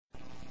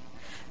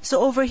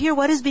So over here,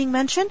 what is being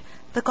mentioned?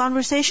 The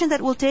conversation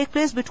that will take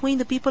place between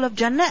the people of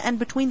Jannah and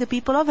between the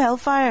people of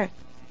hellfire.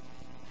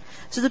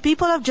 So the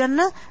people of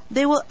Jannah,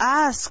 they will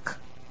ask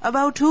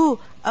about who?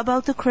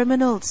 About the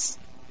criminals,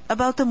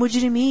 about the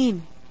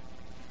mujrimeen.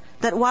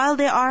 That while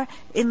they are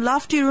in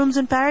lofty rooms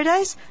in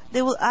paradise,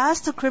 they will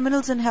ask the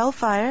criminals in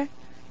hellfire,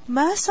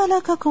 مَا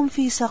سَلَكَكُمْ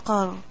فِي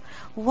سَقَرٍ?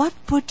 What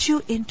put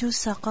you into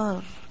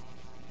Saqar?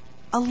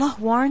 Allah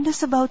warned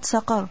us about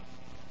Saqar.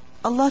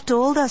 Allah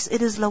told us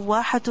it is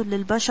لَوَّاحَةٌ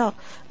لِلْبَشَرِ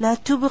لَا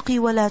تُبْقِي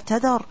وَلَا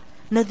تَذَرْ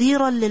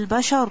نَذِيرًا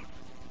لِلْبَشَرِ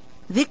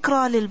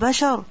ذِكْرًا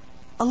لِلْبَشَرِ.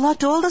 Allah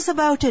told us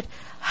about it.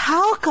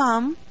 How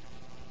come?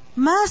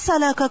 مَا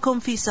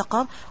سَلَكَكُمْ فِي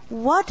سَقَرٍ?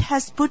 What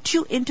has put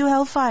you into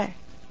hellfire?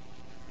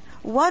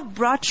 What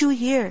brought you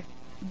here?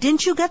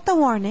 Didn't you get the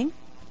warning?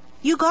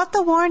 You got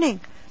the warning.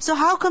 So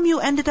how come you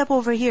ended up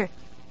over here?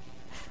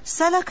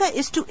 Salaka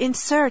is to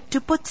insert, to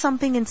put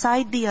something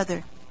inside the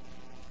other.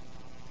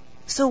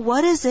 So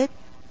what is it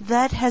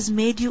that has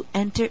made you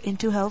enter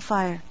into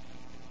hellfire?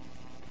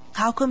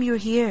 How come you're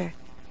here?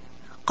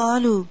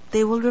 قالوا,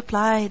 they will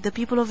reply, the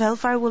people of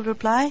hellfire will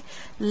reply,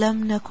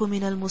 لَمْ نَكُ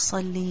مِنَ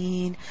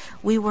الْمُصَلِّينَ.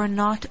 We were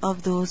not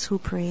of those who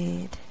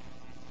prayed.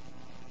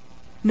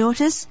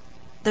 Notice,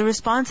 the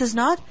response is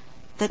not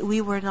that we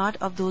were not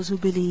of those who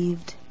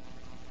believed.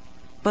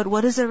 But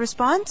what is the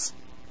response?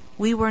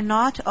 We were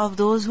not of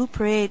those who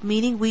prayed,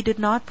 meaning we did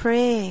not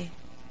pray.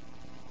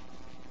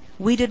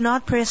 We did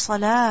not pray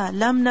salah.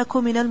 لَمْ نَكُ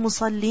مِنَ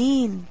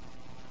الْمُصَلِّينَ.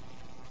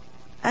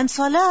 And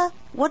salah,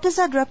 what does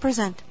that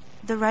represent?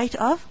 The right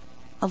of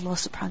Allah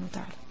subhanahu wa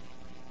ta'ala.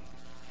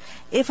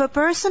 If a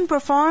person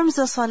performs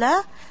the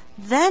salah,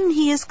 then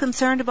he is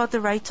concerned about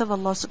the rights of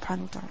Allah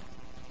subhanahu wa ta'ala.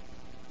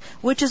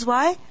 Which is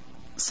why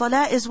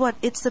salah is what?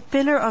 It's the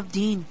pillar of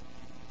deen.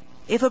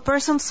 If a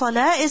person's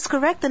salah is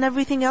correct, then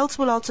everything else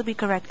will also be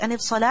correct. And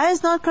if salah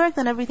is not correct,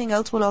 then everything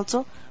else will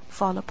also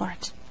fall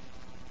apart.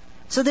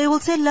 So they will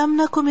say, لَمْ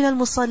نَكُ مِنَ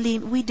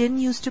الْمُصَلِّينَ. We didn't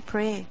used to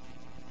pray.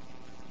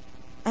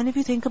 And if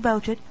you think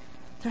about it,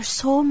 there are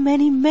so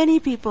many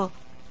people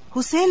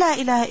who say La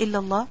ilaha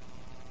illallah,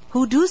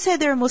 who do say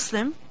they're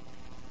Muslim,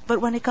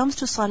 but when it comes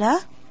to salah,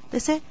 they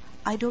say,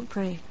 I don't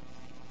pray.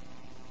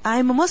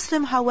 I'm a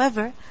Muslim,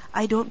 however,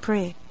 I don't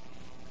pray.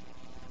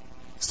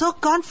 So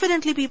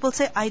confidently people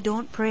say, I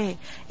don't pray.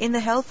 In the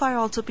hellfire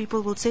also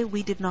people will say,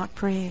 we did not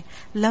pray.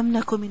 لَمْ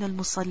نَكُ مِنَ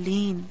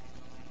الْمُصَلِّينَ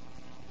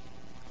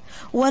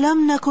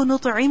وَلَمْ نَكُ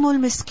نُطْعِمُ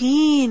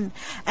الْمِسْكِينَ.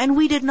 And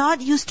we did not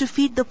used to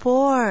feed the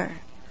poor.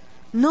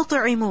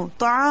 نُطْعِمُ,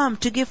 ta'am,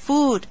 to give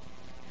food.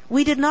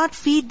 We did not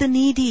feed the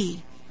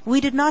needy. We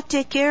did not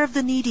take care of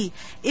the needy.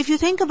 If you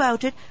think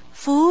about it,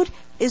 food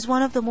is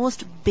one of the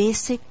most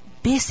basic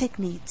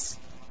needs.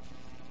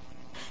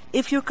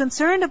 If you're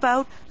concerned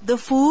about the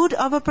food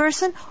of a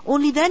person,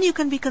 only then you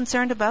can be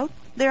concerned about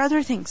their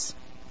other things.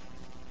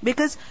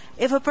 Because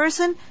if a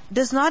person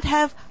does not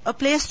have a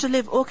place to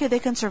live, okay, they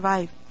can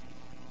survive.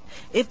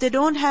 If they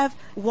don't have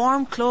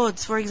warm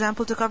clothes, for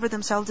example, to cover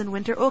themselves in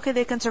winter, okay,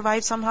 they can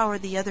survive somehow or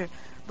the other.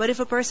 But if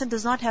a person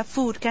does not have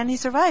food, can he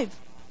survive?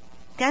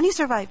 Can he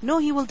survive? No,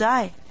 he will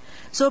die.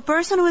 So a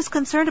person who is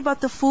concerned about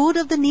the food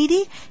of the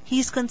needy, he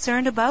is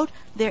concerned about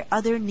their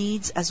other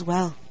needs as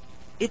well.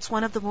 It's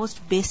one of the most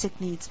basic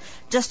needs.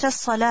 Just as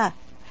salah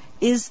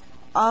is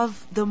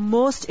of the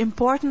most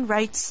important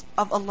rights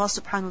of Allah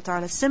subhanahu wa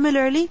ta'ala.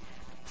 Similarly,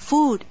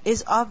 food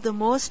is of the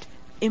most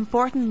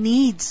important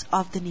needs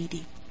of the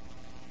needy.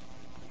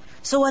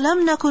 So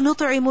وَلَمْ نَكُ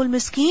نُطْعِمُ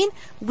الْمِسْكِينَ.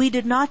 We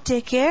did not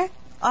take care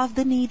of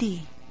the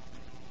needy.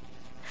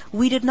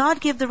 We did not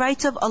give the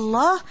rights of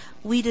Allah.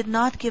 We did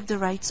not give the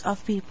rights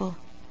of people.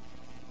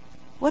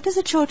 What does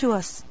it show to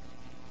us?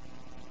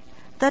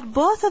 That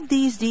both of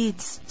these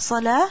deeds,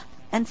 salah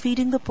and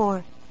feeding the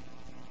poor,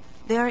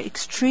 they are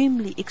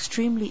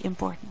extremely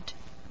important.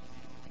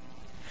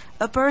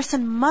 A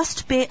person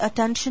must pay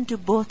attention to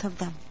both of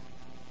them.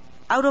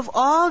 Out of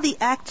all the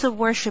acts of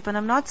worship, and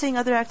I'm not saying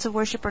other acts of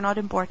worship are not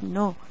important,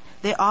 no,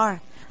 they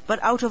are.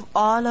 But out of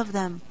all of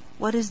them,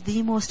 what is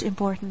the most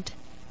important?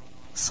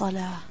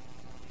 Salah.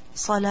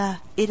 Salah,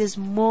 it is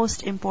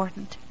most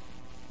important.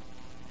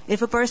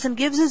 If a person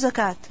gives his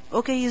zakat,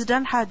 okay, he's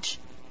done hajj.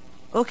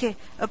 Okay,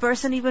 a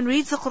person even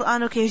reads the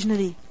Quran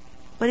occasionally.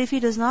 But if he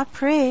does not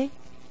pray,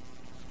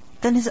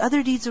 then his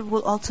other deeds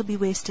will also be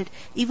wasted.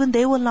 Even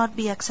they will not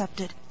be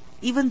accepted.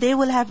 Even they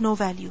will have no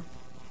value.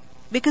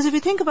 Because if you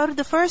think about it,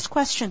 the first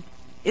question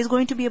is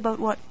going to be about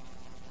what?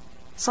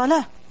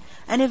 Salah.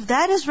 And if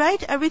that is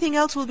right, everything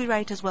else will be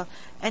right as well.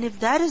 And if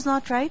that is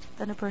not right,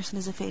 then a person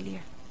is a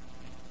failure.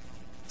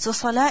 So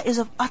salah is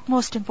of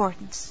utmost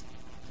importance.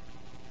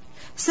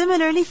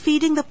 Similarly,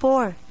 feeding the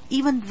poor,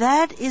 even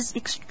that is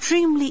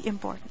extremely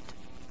important.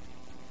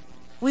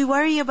 We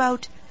worry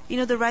about,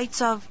 the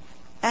rights of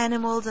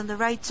animals and the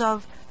rights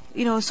of,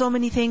 so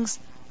many things.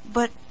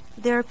 But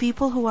there are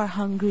people who are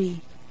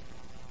hungry.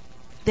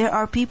 There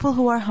are people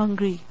who are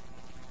hungry.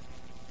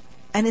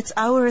 And it's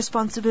our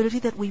responsibility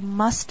that we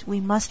must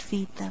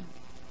feed them.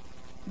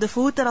 The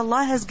food that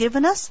Allah has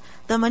given us,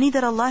 the money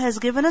that Allah has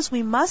given us,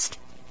 we must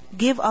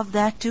give of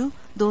that to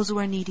those who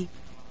are needy.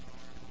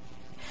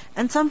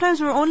 And sometimes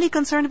we're only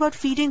concerned about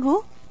feeding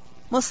who?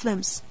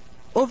 Muslims.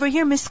 Over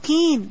here,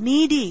 miskeen,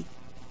 needy.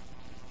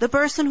 The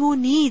person who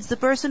needs, the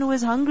person who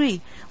is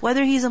hungry,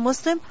 whether he's a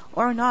Muslim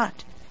or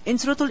not. In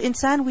Surah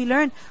Al-Insan we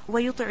learn,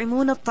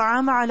 وَيُطْعِمُونَ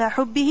الطَّعَامَ عَلَى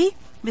حُبِّهِ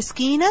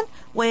مِسْكِينًا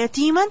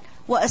وَيَتِيمًا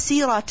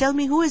وَأَسِيرًا. Tell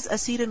me, who is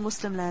asir in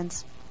Muslim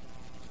lands?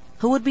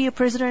 Who would be a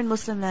prisoner in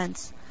Muslim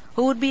lands?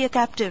 Who would be a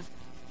captive?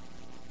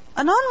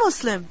 A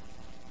non-Muslim.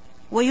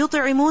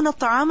 وَيُطْعِمُونَ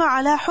الطَّعَامَ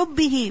عَلَى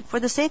حُبِّهِ. For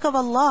the sake of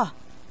Allah,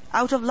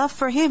 out of love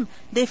for Him,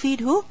 they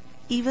feed who?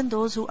 Even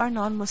those who are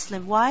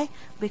non-Muslim. Why?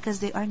 Because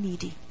they are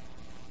needy.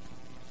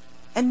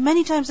 And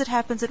many times it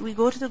happens that we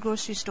go to the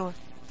grocery store,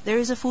 there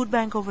is a food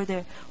bank over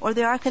there, or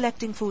they are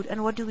collecting food,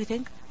 and what do we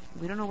think?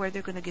 We don't know where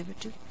they're going to give it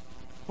to.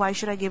 Why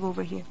should I give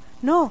over here?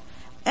 No.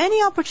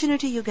 Any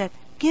opportunity you get,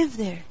 give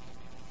there.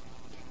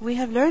 We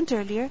have learned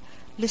earlier,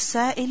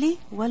 لِلسَّائِلِ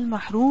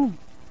وَالْمَحْرُومِ,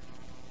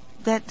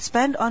 that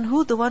spend on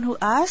who? The one who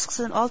asks,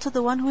 and also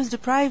the one who is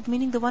deprived,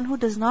 meaning the one who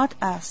does not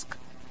ask.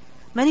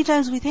 Many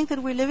times we think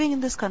that we're living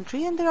in this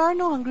country and there are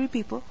no hungry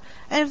people.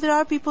 And if there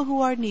are people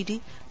who are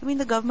needy,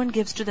 the government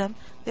gives to them.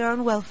 They're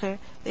on welfare.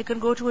 They can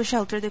go to a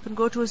shelter. They can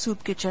go to a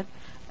soup kitchen.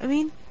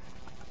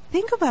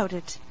 Think about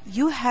it.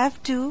 You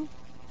have to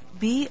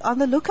be on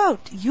the lookout.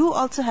 You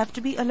also have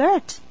to be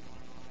alert.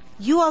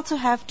 You also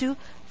have to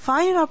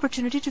find an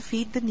opportunity to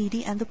feed the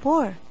needy and the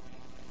poor.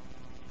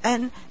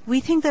 And we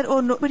think that,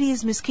 oh, nobody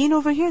is miskeen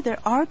over here. There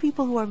are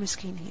people who are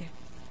miskeen here.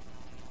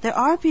 There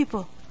are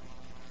people.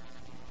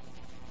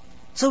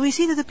 So we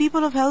see that the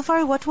people of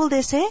hellfire, what will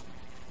they say?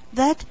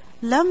 That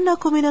لَمْ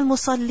نَكُ مِنَ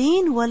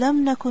الْمُصَلِّينَ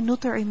وَلَمْ نَكُ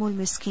نُطْعِمُ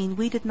الْمِسْكِينَ.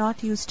 We did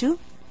not used to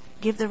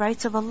give the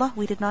rights of Allah.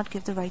 We did not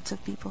give the rights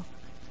of people.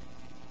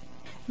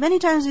 Many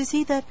times we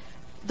see that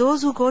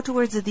those who go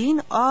towards the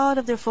deen, all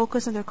of their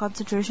focus and their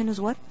concentration is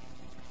what?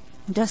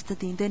 Just the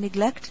deen. They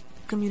neglect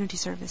community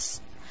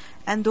service.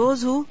 And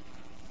those who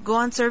go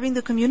on serving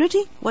the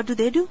community, what do?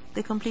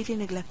 They completely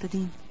neglect the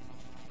deen.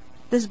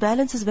 This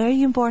balance is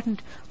very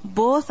important.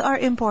 Both are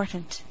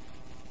important.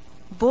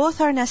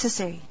 Both are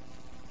necessary.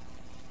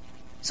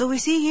 So we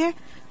see here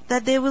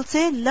that they will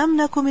say, لَمْ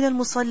نَكُ مِنَ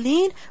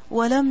الْمُصَلِّينَ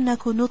وَلَمْ نَكُ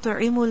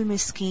نُطْعِمُ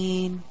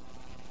الْمِسْكِينَ.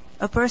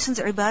 A person's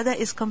ibadah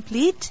is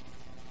complete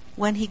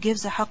when he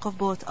gives the haqq of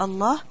both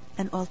Allah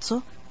and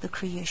also the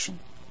creation.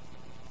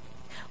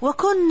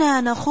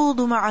 وَكُنَّا نَخُوضُ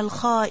مَعَ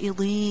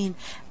الْخَائِضِينَ.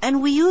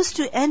 And we used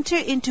to enter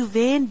into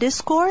vain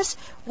discourse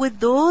with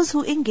those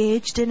who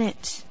engaged in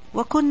it.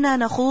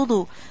 وَكُنَّا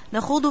نَخُوضُ.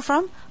 Nakhudu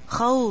from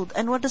khawd.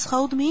 And what does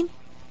khawd mean?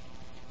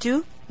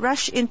 To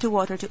rush into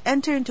water, to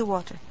enter into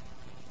water.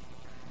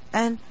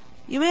 And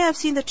you may have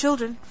seen the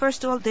children,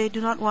 first of all, they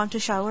do not want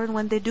to shower, and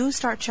when they do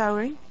start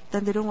showering,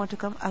 then they don't want to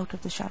come out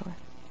of the shower.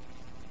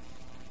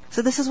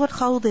 So this is what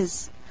khawd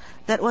is.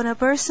 That when a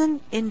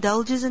person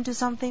indulges into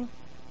something,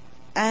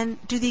 and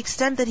to the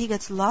extent that he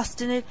gets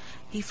lost in it,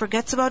 he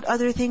forgets about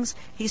other things,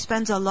 he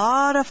spends a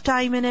lot of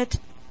time in it,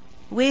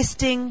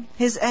 wasting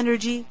his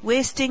energy,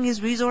 wasting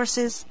his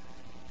resources.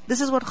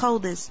 This is what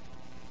khawd is.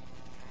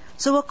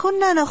 So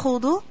وَكُنَّا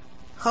نَخُوضُ.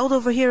 Khawd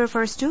over here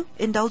refers to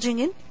indulging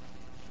in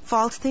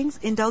false things,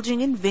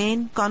 indulging in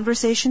vain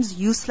conversations,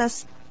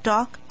 useless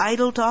talk,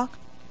 idle talk.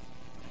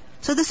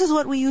 So this is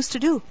what we used to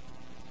do.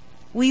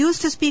 We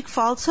used to speak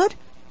falsehood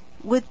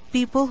with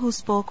people who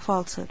spoke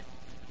falsehood.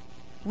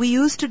 We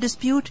used to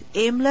dispute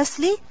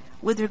aimlessly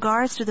with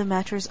regards to the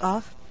matters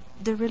of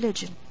the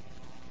religion.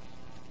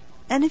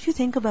 And if you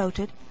think about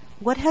it,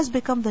 what has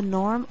become the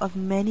norm of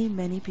many,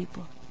 many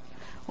people?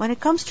 When it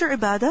comes to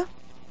ibadah,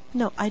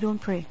 no, I don't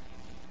pray.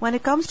 When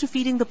it comes to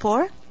feeding the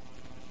poor,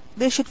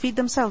 they should feed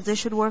themselves. They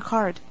should work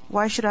hard.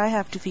 Why should I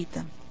have to feed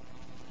them?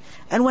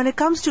 And when it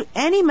comes to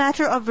any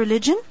matter of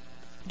religion,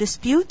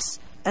 disputes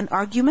and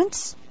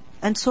arguments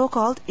and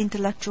so-called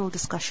intellectual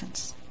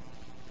discussions.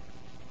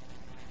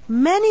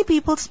 Many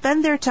people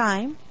spend their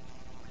time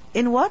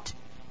in what?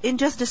 In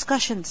just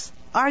discussions,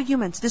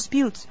 arguments,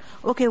 disputes.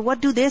 Okay, what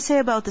do they say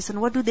about this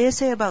and what do they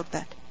say about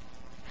that?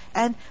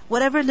 And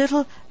whatever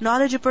little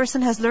knowledge a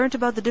person has learned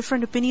about the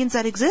different opinions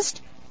that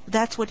exist,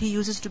 that's what he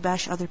uses to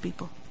bash other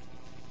people.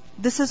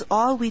 This is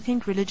all we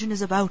think religion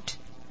is about.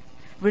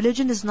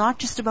 Religion is not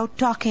just about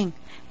talking.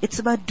 It's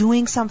about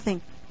doing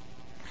something.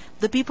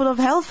 The people of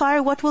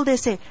hellfire, what will they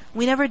say?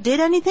 We never did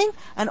anything,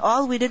 and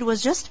all we did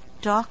was just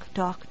talk,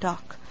 talk,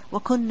 talk.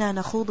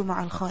 وَكُنَّا نَخُوضُ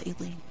مَعَ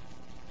الْخَائِضِينَ.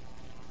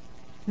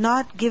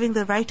 Not giving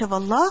the right of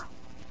Allah,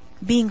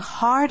 being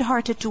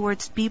hard-hearted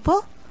towards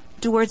people,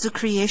 towards the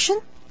creation,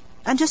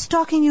 and just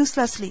talking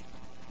uselessly.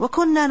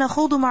 وَكُنَّا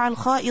نَخُوضُ مَعَ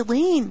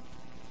الْخَائِضِينَ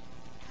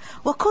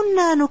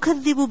وَكُنَّا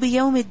نُكَذِّبُ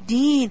بِيَوْمِ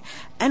الدِّينِ.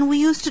 And we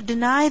used to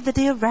deny the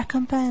day of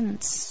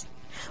recompense.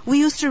 We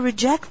used to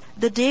reject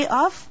the day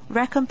of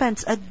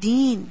recompense,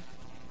 ad-deen.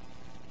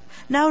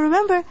 Now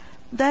remember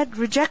that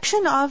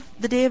rejection of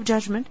the day of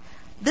judgment,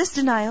 this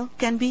denial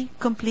can be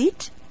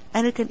complete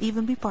and it can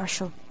even be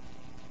partial.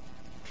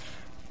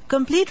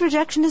 Complete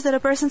rejection is that a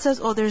person says,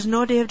 oh, there's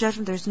no day of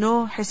judgment, there's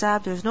no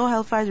hisab, there's no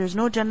hellfire, there's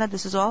no Jannah,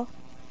 this is all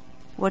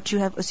what you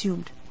have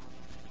assumed.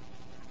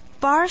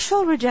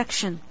 Partial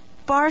rejection,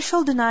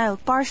 partial denial,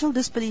 partial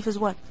disbelief is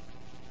what?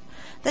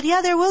 That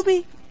yeah, there will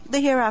be the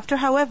hereafter.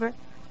 However,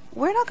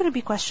 we're not going to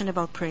be questioned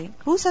about praying.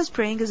 Who says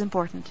praying is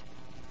important?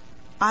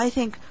 I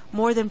think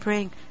more than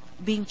praying,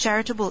 being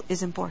charitable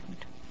is important.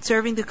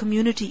 Serving the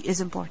community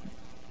is important.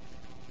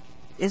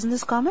 Isn't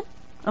this common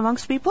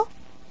amongst people?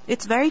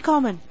 It's very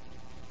common.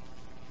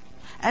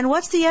 And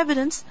what's the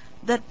evidence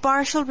that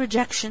partial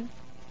rejection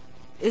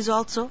is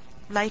also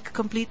like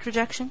complete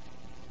rejection?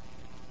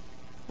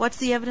 What's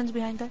the evidence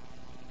behind that?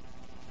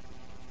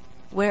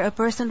 Where a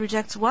person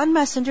rejects one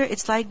messenger,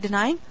 it's like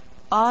denying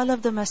all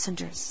of the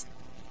messengers.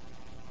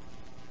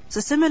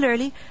 So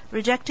similarly,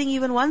 rejecting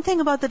even one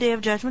thing about the Day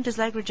of Judgment is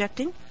like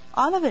rejecting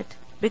all of it,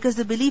 because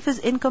the belief is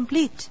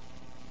incomplete.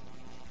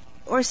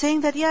 Or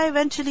saying that, yeah,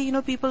 eventually,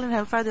 people in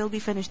hellfire, they'll be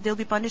finished.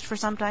 They'll be punished for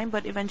some time,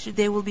 but eventually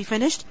they will be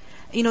finished.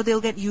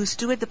 They'll get used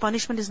to it. The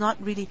punishment is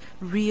not really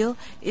real.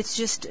 It's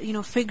just,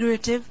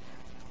 figurative.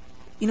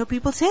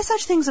 People say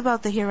such things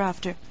about the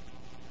hereafter.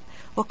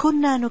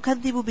 وَكُنَّا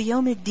نُكَذِّبُ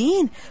بِيَوْمِ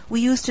الدِّينِ. We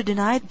used to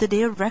deny the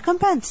day of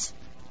recompense.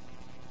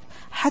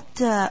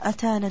 حَتَّى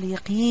أَتَانَا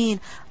الْيَقِينَ.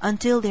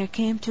 Until there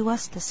came to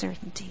us the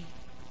certainty.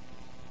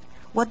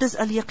 What does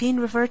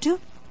al-yaqeen refer to?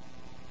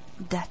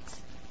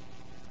 Death.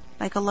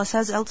 Like Allah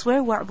says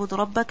elsewhere, وَاعْبُدْ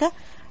رَبَّكَ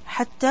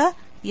حَتَّى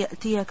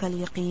يَأْتِيَكَ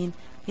الْيَقِينَ.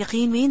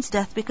 Yaqeen means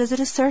death because it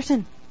is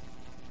certain.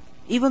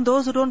 Even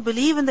those who don't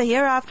believe in the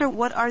hereafter,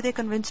 what are they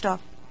convinced of?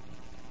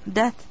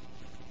 Death.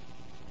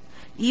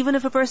 Even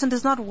if a person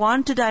does not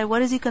want to die,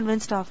 what is he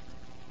convinced of?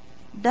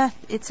 Death.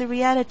 It's a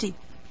reality.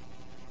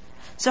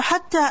 So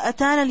حَتَّى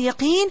أَتَانَا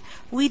الْيَقِينَ.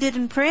 We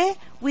didn't pray,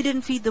 we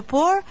didn't feed the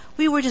poor,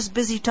 we were just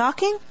busy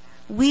talking,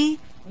 we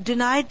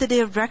denied the day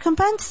of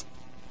recompense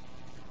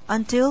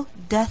until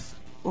death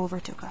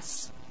overtook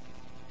us.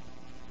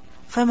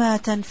 فَمَا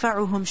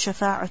تَنْفَعُهُمْ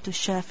شَفَاعَةُ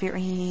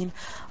الشَّافِعِينَ.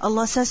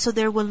 Allah says, so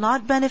there will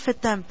not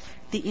benefit them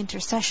the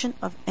intercession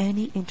of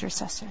any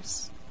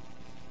intercessors.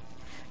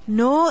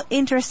 No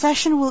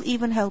intercession will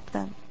even help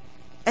them.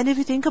 And if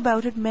you think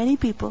about it, many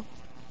people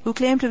who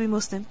claim to be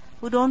Muslim,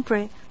 who don't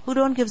pray, who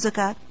don't give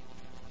zakat,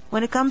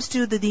 when it comes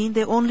to the deen,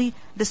 they only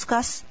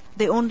discuss,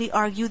 they only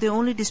argue, they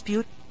only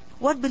dispute.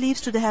 What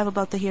beliefs do they have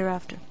about the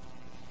hereafter?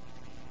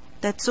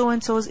 That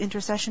so-and-so's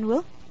intercession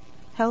will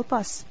help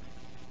us.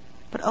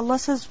 But Allah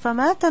says,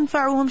 فَمَا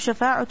تَنْفَعُهُمْ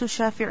شَفَاعَةُ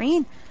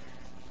الشَّافِعِينَ.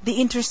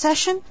 The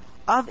intercession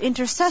of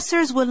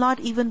intercessors will not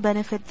even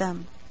benefit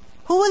them.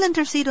 Who will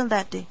intercede on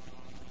that day?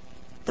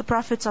 The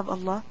prophets of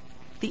Allah,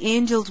 the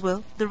angels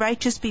will, the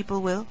righteous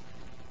people will,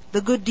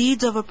 the good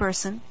deeds of a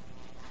person,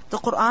 the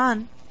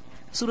Quran,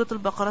 Surah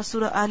Al-Baqarah,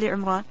 Surah Ali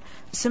Imran,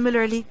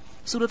 similarly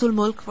Surah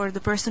Al-Mulk for the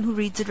person who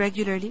reads it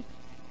regularly.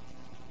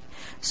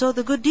 So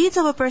the good deeds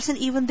of a person,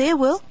 even they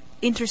will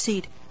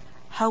intercede.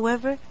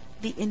 However,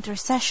 the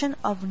intercession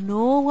of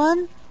no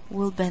one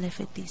will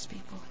benefit these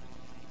people.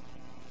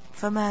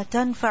 فَمَا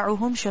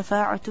تَنْفَعُهُمْ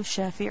شَفَاعَةُ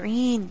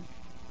الشَّافِعِينَ.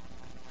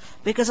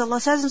 Because Allah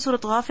says in Surah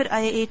Ghafir,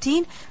 Ayah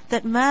 18,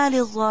 that مَا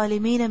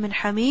لِلظَّالِمِينَ مِنْ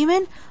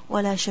حَمِيمٍ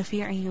وَلَا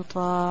شَفِيعٍ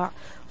يُطَاعٍ.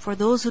 For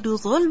those who do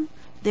dhulm,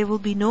 there will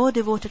be no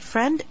devoted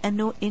friend and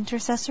no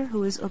intercessor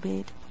who is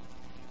obeyed.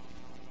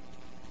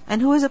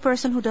 And who is a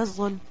person who does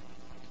dhulm?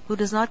 Who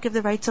does not give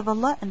the rights of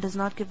Allah and does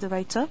not give the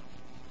rights of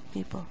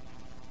people.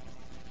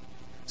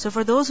 So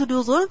for those who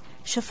do dhulm,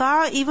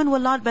 shafa'ah even will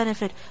not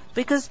benefit.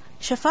 Because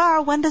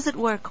shafa'ah, when does it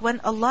work?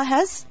 When Allah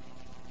has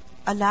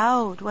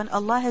allowed, when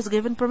Allah has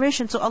given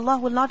permission. So Allah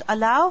will not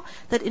allow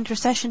that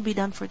intercession be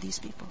done for these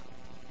people.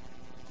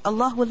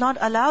 Allah will not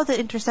allow that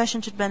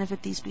intercession should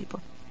benefit these people.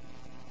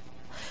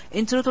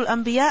 In Surah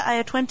Al-Anbiya,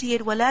 Ayah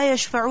 28, وَلَا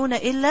يَشْفَعُونَ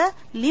إِلَّا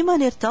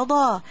لِمَنِ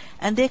ارْتَضَى.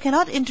 And they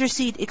cannot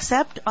intercede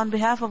except on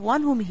behalf of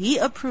one whom He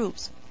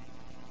approves.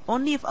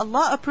 Only if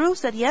Allah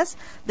approves that yes,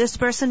 this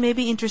person may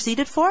be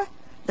interceded for,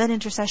 then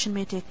intercession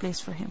may take place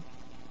for him.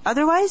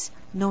 Otherwise,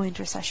 no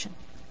intercession.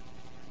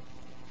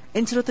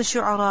 In Surah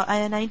Al-Shu'ara,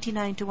 Ayah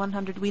 99 to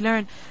 100, we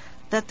learn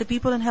that the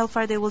people in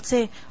hellfire, they will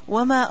say,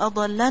 وَمَا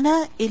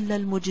أَضَلَّنَا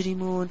إِلَّا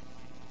الْمُجْرِمُونَ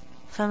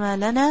فَمَا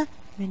لَنَا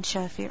مِنْ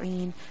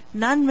شَافِعِينَ.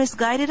 None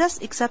misguided us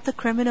except the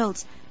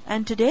criminals.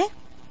 And today,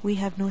 we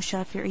have no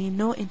shafi'een,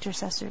 no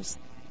intercessors.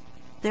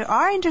 There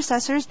are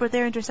intercessors, but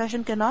their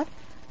intercession cannot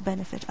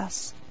benefit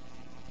us.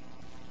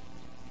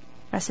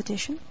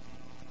 Recitation.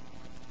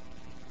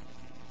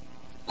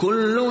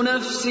 كل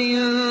نفس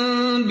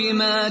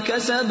بما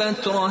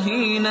كسبت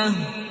رهينة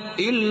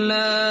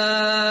إلا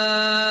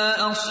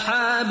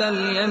أصحاب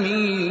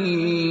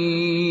اليمين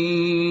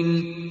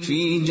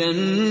في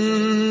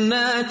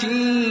جنات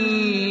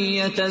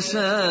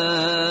يتساءلون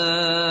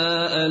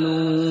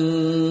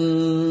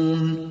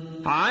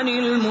عن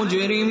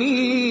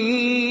المجرمين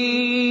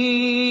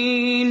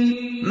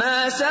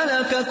ما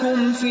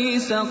سلككم في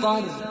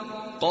سقر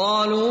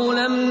قالوا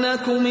لم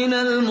نك من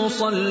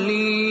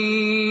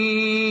المصلين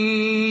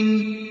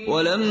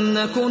ولم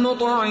نك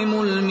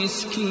نطعم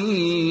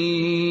المسكين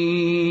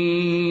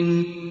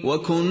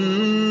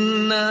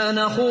وكنا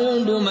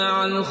نخوض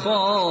مع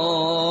الخائضين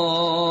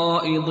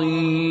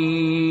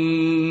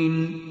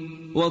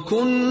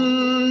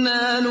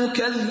وكنا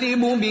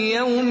نكذب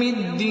بيوم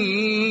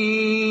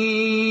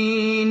الدين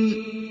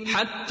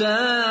حتى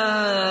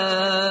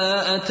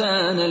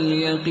أتانا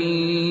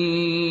اليقين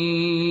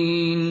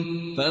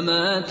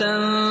فما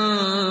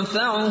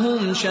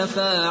تنفعهم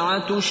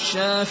شفاعة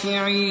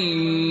الشافعين.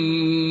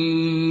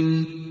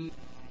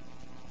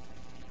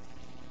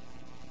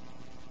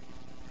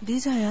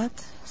 These ayat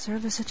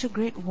serve as such a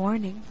great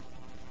warning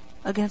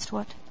against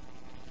what?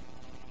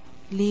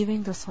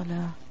 Leaving the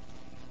salah,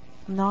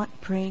 not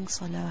praying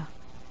salah.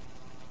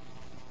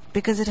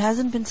 Because it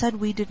hasn't been said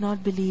we did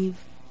not believe,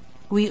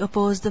 we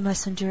opposed the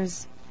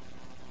messengers,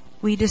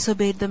 we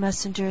disobeyed the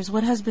messengers.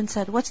 What has been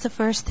said? What's the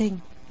first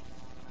thing?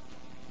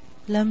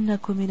 لَمْ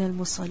نَكُ مِنَ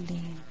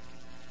الْمُصَلِّينَ.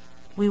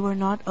 We were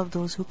not of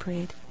those who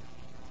prayed.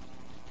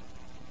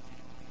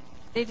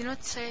 They did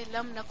not say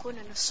lam nakun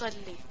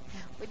nusalli.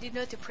 We did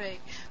not pray,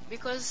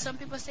 because some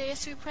people say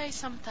yes, we pray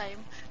sometime,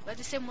 but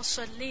they say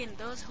musallin,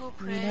 those who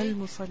pray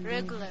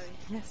regularly.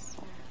 Yes,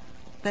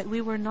 that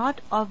we were not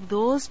of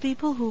those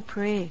people who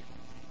pray.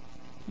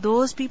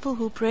 Those people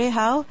who pray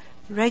how?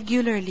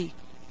 Regularly,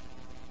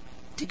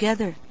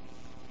 together,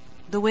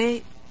 the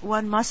way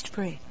one must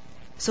pray.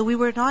 So we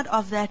were not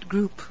of that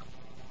group.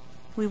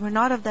 We were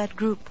not of that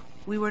group.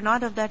 We were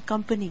not of that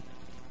company.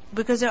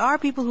 Because there are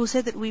people who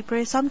say that we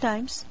pray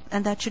sometimes,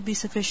 and that should be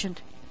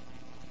sufficient.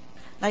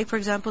 Like, for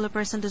example, a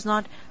person does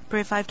not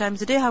pray 5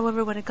 times a day.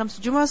 However, when it comes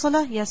to Jummah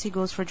Salah, yes, he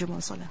goes for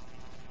Jummah Salah.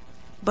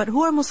 But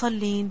who are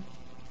Musallin?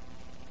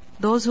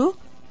 Those who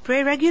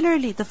pray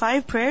regularly, the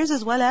 5 prayers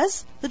as well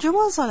as the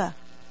Jummah Salah.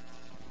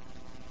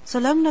 So,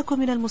 لَمْ نَكُ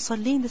مِنَ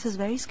الْمُصَلِّينَ. This is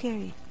very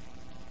scary.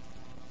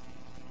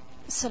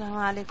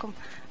 Assalamu alaikum.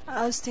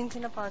 I was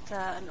thinking about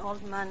an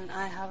old man.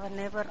 I have a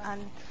neighbor,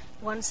 and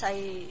once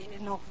I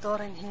knocked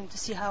door on him to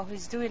see how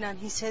he's doing, and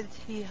he said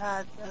he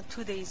had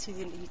 2 days he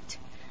didn't eat.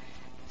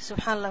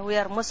 Subhanallah, we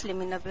are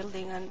Muslim in a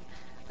building, and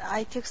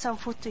I took some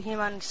food to him,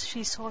 and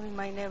she saw me,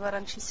 my neighbor,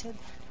 and she said,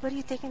 "Where are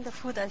you taking the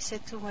food?" I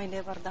said to my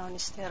neighbor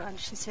downstairs, and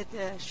she said,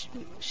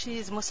 she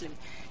is Muslim.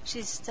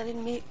 She's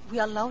telling me, we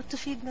are allowed to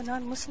feed the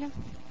non-Muslim?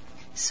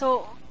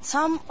 So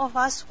some of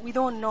us, we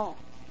don't know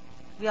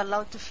we are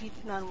allowed to feed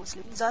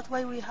non-Muslims. That's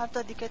why we have to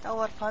educate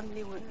our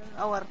family,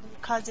 our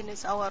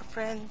cousins, our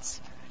friends.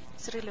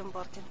 It's really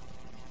important.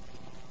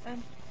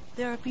 And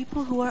there are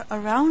people who are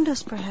around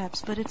us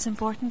perhaps, but it's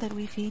important that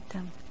we feed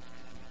them.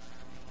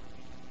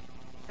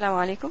 Assalamu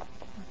alaikum.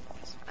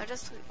 I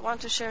just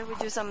want to share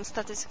with you some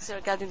statistics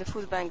regarding the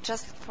food bank.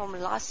 Just from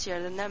last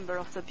year, the number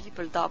of the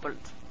people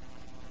doubled.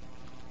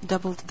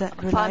 Doubled that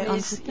rely on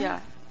Families, food bank? yeah.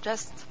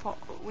 Just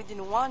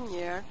within 1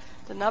 year,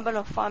 the number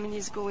of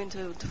families going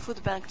to the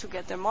food bank to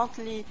get their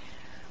monthly,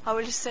 I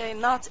will say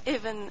not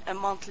even a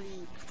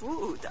monthly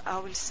food, I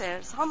will say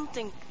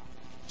something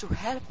to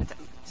help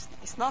them.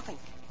 It's nothing.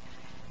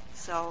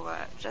 So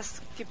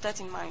just keep that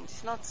in mind.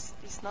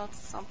 It's not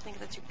something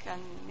that you can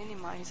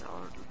minimize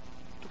or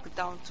look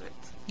down to it.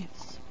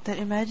 Yes. That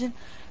imagine,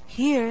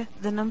 here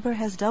the number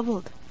has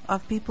doubled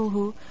of people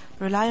who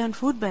rely on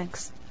food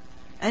banks.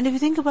 And if you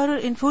think about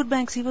it, in food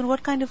banks, even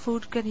what kind of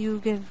food can you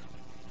give?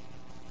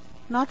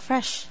 Not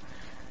fresh.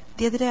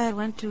 The other day I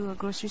went to a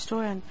grocery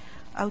store, and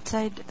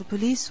outside the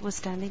police was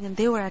standing, and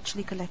they were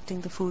actually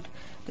collecting the food.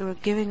 They were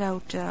giving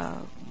out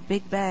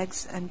big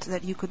bags, and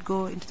that you could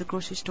go into the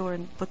grocery store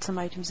and put some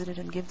items in it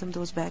and give them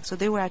those bags. So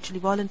they were actually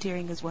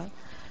volunteering as well.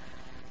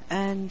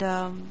 And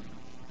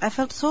I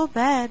felt so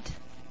bad.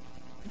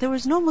 There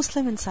was no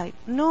Muslim in sight.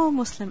 No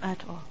Muslim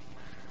at all.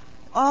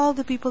 All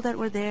the people that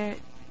were there,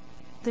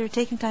 they're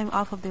taking time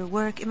off of their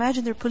work.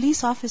 Imagine their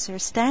police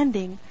officers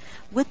standing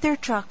with their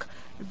truck.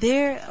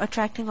 They're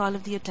attracting all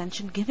of the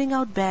attention, giving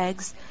out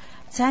bags,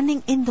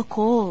 standing in the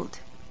cold.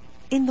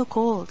 In the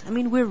cold. I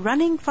mean, we're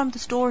running from the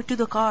store to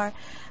the car,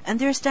 and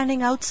they're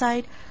standing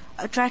outside,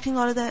 attracting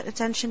all of that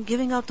attention,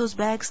 giving out those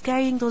bags,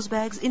 carrying those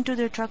bags into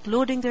their truck,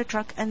 loading their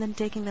truck, and then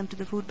taking them to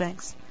the food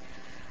banks.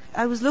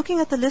 I was looking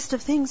at the list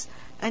of things,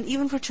 and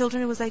even for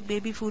children it was like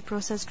baby food,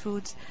 processed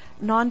foods,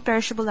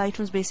 non-perishable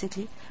items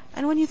basically.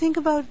 And when you think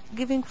about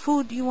giving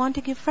food, you want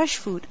to give fresh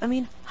food. I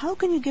mean, how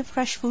can you give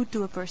fresh food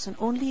to a person?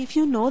 Only if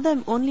you know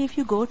them, only if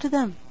you go to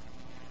them.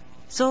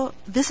 So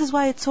this is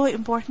why it's so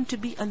important to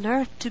be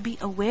alert, to be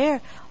aware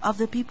of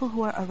the people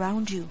who are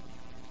around you.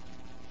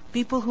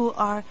 People who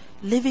are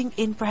living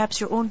in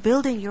perhaps your own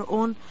building, your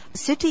own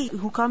city,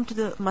 who come to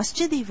the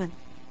masjid even.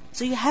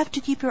 So you have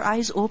to keep your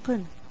eyes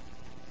open.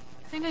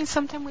 I think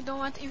sometimes we don't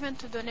want even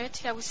to donate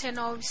here. We say,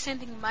 no, we're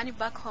sending money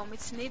back home.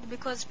 It's need,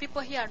 because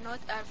people here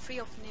are free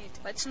of need.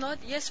 But it's not,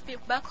 yes,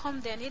 people back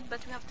home they need,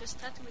 but we have to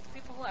start with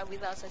people who are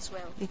with us as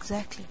well.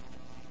 Exactly.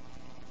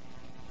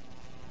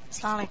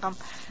 Assalamu alaikum.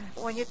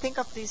 When you think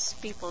of these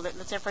people,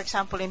 let's say for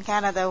example in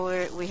Canada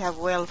where we have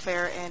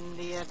welfare and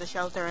the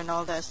shelter and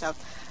all that stuff,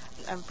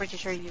 I'm pretty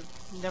sure you've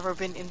never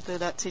been into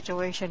that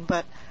situation,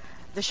 but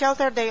the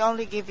shelter, they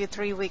only give you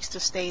 3 weeks to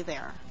stay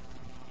there.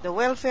 The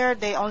welfare,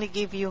 they only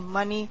give you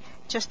money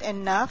just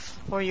enough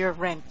for your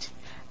rent,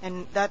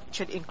 and that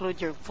should include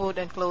your food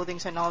and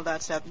clothing and all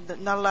that stuff.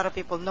 Not a lot of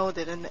people know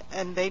that,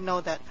 and they know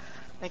that,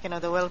 like,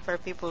 the welfare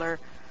people are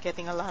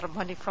getting a lot of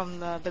money from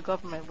the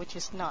government, which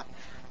is not.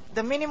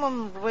 The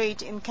minimum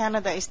wage in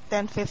Canada is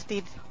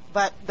 $10.50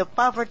 but the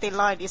poverty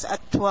line is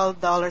at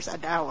 $12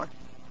 an hour.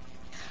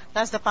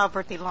 That's the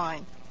poverty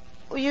line.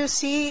 You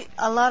see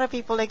a lot of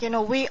people, like,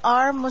 we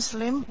are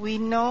Muslim. We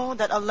know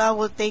that Allah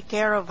will take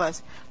care of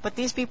us. But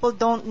these people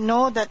don't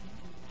know that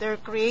their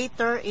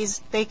Creator is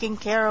taking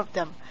care of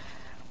them.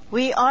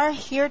 We are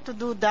here to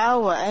do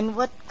dawah. And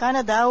what kind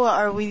of dawah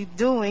are we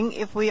doing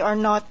if we are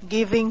not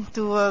giving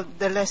to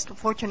the less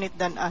fortunate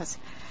than us?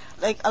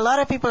 Like a lot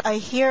of people, I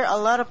hear a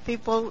lot of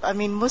people,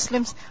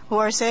 Muslims, who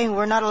are saying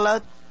we're not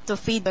allowed to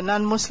feed the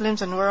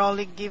non-Muslims and we're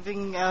only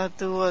giving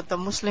to the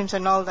Muslims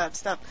and all that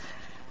stuff.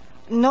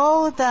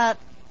 Know that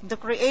the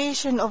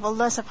creation of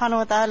Allah subhanahu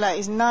wa ta'ala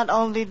is not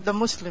only the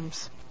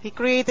Muslims. He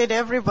created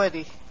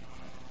everybody.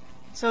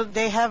 So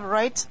they have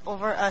rights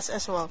over us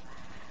as well.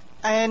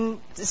 And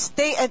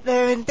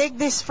take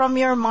this from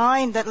your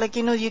mind that,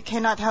 you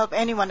cannot help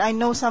anyone. I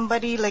know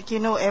somebody,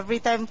 every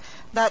time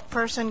that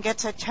person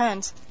gets a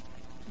chance,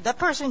 that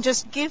person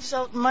just gives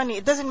out money.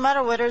 It doesn't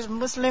matter whether it's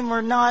Muslim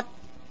or not.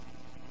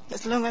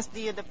 As long as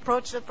they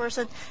approach the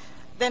person,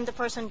 then the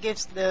person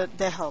gives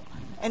the help.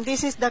 And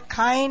this is the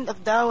kind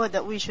of dawah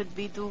that we should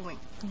be doing.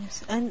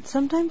 Yes, and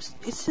sometimes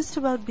it's just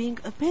about being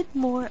a bit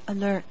more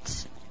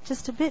alert,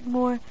 just a bit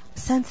more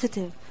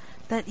sensitive,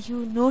 that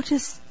you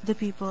notice the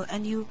people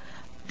and you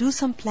do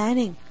some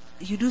planning,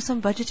 you do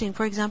some budgeting.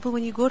 For example,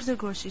 when you go to the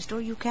grocery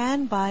store, you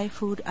can buy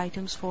food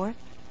items for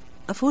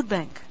a food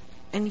bank,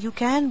 and you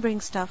can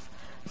bring stuff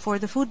for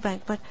the food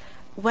bank. But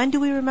when do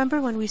we remember?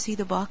 When we see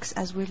the box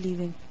as we're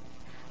leaving.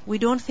 We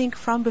don't think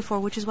from before,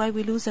 which is why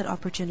we lose that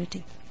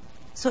opportunity.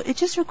 So it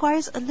just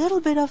requires a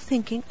little bit of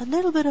thinking, a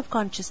little bit of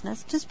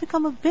consciousness, just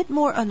become a bit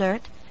more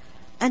alert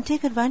and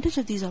take advantage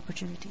of these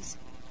opportunities.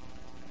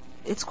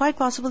 It's quite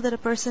possible that a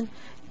person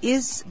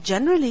is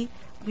generally,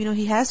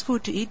 he has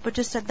food to eat, but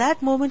just at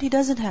that moment he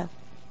doesn't have.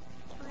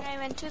 When I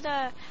went to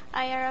the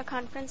IRA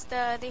conference,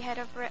 the head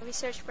of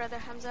research, Brother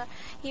Hamza,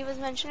 he was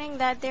mentioning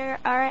that there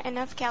are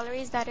enough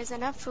calories, that is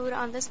enough food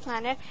on this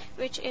planet,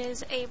 which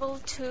is able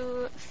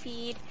to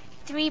feed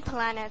 3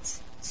 planets.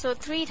 So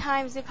 3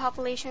 times the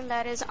population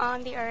that is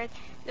on the earth,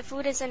 the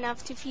food is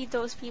enough to feed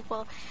those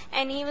people.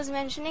 And he was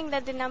mentioning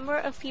that the number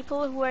of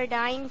people who are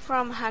dying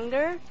from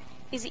hunger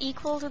is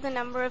equal to the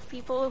number of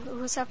people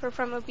who suffer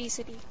from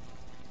obesity.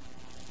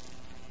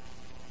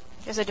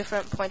 There's a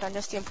different point on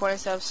just the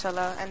importance of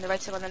salah and the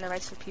rights of Allah and the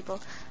rights of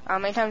people.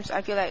 Many times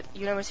I feel like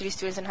university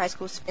students and high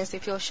school students, they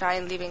feel shy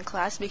in leaving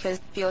class because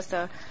they feel it's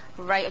the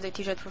right of the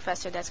teacher or the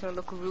professor that's going to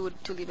look rude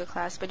to leave the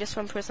class. But just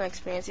from personal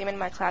experience, even in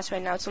my class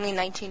right now, it's only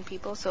 19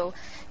 people, so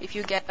if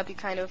you get up, you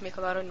kind of make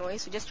a lot of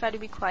noise. So just try to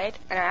be quiet.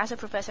 And I asked the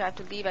professor, I have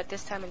to leave at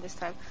this time and this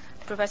time.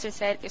 The professor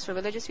said, it's for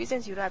religious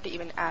reasons, you don't have to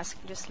even ask.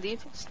 Just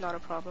leave, it's not a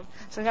problem.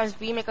 Sometimes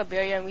we make a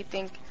barrier and we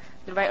think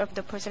the right of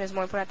the person is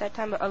more important at that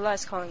time, but Allah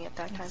is calling at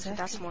that time, Exactly. so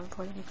that's more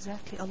important.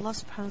 Exactly. Allah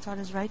subhanahu wa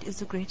ta'ala's right is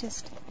the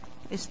greatest.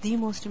 It's the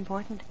most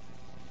important.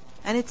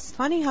 And it's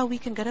funny how we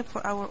can get up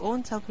for our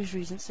own selfish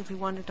reasons, if we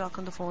want to talk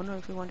on the phone or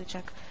if we want to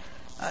check,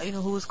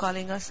 who's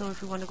calling us, or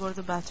if we want to go to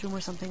the bathroom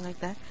or something like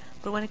that.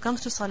 But when it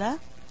comes to salah,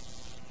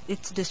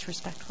 it's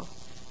disrespectful.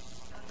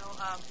 I don't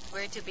know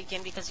where to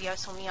begin because you have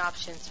so many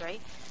options,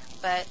 right?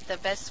 But the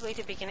best way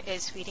to begin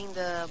is feeding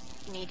the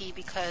needy,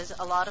 because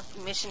a lot of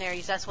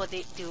missionaries, that's what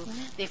they do.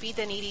 Mm-hmm. They feed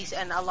the needies,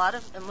 and a lot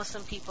of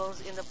Muslim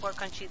peoples in the poor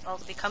countries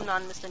also become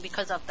non-Muslim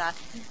because of that.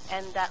 Mm-hmm.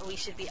 And that we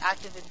should be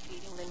active in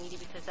feeding the needy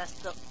because that's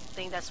the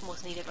thing that's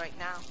most needed right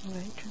now.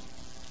 Very true.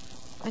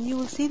 And you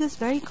will see this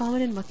very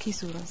common in Makki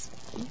surahs,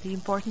 the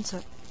importance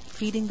of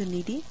feeding the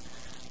needy,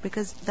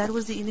 because that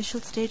was the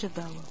initial stage of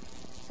dawah.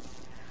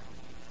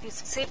 You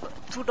say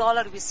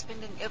 $2 we're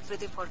spending every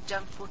day for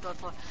junk food or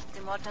for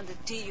the malt and the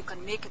tea, you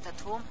can make it at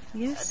home.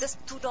 Yes. This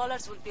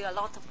 $2 will be a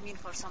lot of mean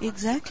for someone.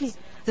 Exactly.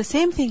 The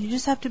same thing. You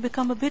just have to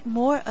become a bit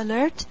more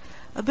alert,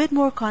 a bit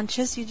more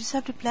conscious. You just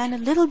have to plan a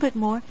little bit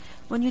more.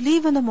 When you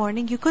leave in the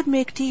morning, you could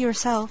make tea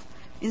yourself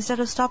instead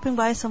of stopping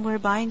by somewhere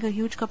buying a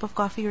huge cup of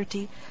coffee or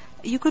tea.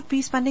 You could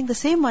be spending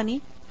the same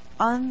money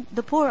on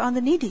the poor, on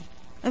the needy.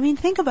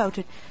 Think about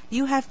it.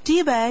 You have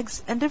tea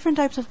bags and different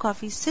types of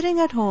coffee sitting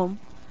at home,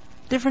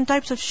 different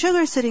types of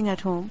sugar sitting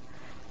at home,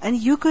 and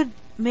you could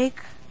make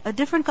a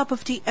different cup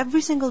of tea every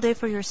single day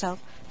for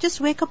yourself.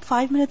 Just wake up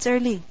 5 minutes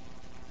early.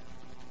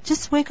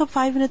 Just wake up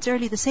 5 minutes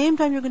early. The same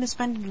time you're going to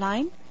spend in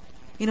line,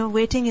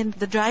 waiting in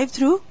the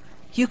drive-thru,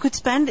 you could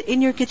spend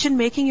in your kitchen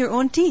making your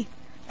own tea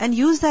and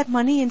use that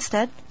money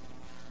instead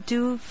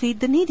to feed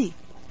the needy.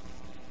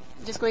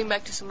 Just going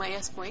back to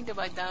Sumaya's point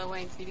about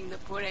dawah and feeding the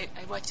poor, I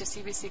watched a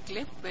CBC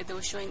clip where they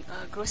were showing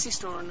a grocery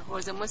store owner who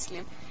was a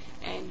Muslim,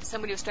 and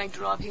somebody was trying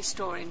to rob his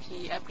store, and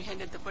he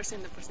apprehended the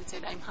person. The person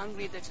said, I'm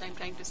hungry, that's why I'm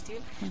trying to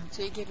steal.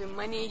 So he gave him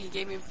money, he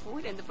gave him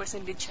food, and the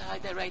person did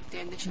shahada right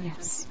there in the shahada.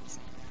 Yes.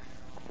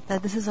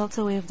 That this is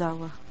also a way of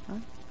dawah.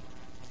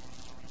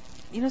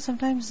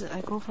 Sometimes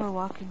I go for a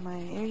walk in my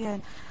area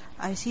and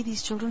I see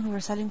these children who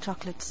are selling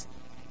chocolates,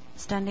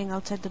 standing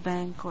outside the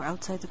bank or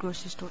outside the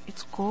grocery store.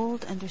 It's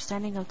cold and they're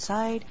standing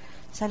outside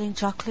selling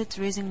chocolates,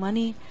 raising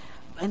money.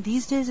 And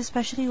these days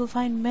especially you'll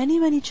find many,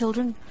 many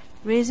children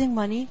raising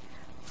money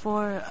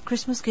for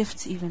Christmas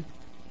gifts even.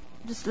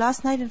 Just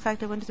last night, in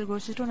fact, I went to the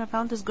grocery store and I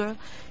found this girl.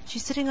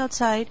 She's sitting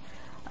outside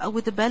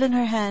with a bell in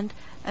her hand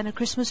and a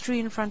Christmas tree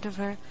in front of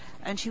her,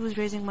 and she was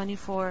raising money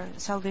for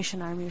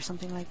Salvation Army or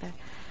something like that.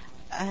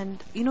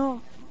 And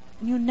you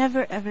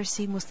never ever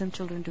see Muslim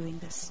children doing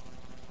this.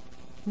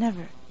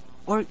 Never.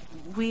 Or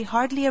we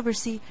hardly ever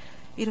see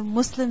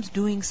Muslims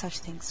doing such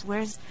things.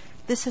 Whereas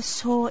this is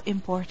so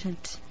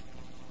important.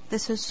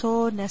 This is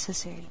so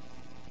necessary.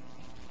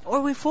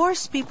 Or we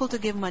force people to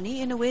give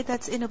money in a way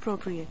that's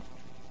inappropriate.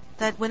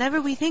 That whenever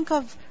we think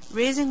of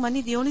raising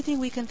money, the only thing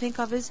we can think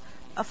of is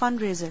a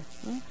fundraiser.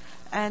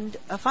 And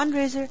a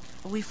fundraiser,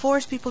 we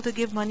force people to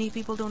give money.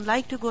 People don't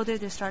like to go there.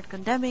 They start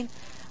condemning.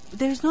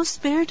 There's no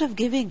spirit of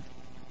giving.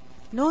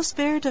 No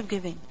spirit of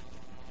giving.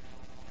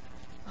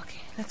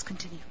 Okay, let's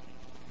continue.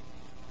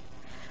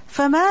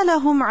 فَمَا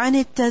لَهُمْ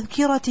عَنِ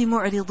التَّذْكِرَةِ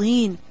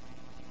مُعْرِضِينَ.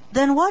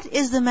 Then what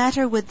is the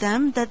matter with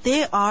them that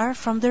they are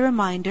from the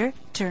reminder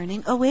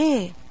turning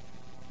away?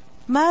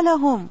 مَا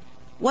لَهُمْ.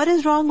 What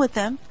is wrong with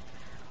them?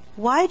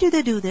 Why do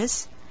they do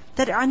this?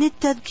 That عَنِ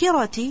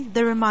التَّذْكِرَةِ,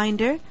 the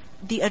reminder,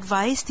 the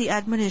advice, the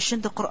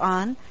admonition, the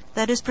Qur'an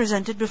that is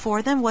presented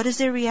before them, what is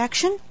their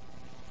reaction?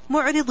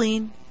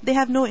 مُعْرِضِينَ. They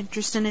have no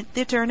interest in it.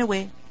 They turn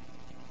away.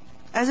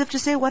 As if to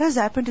say, what has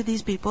happened to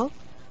these people?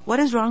 What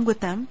is wrong with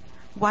them?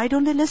 Why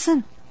don't they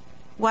listen?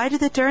 Why do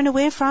they turn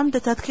away from the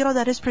tadhkirah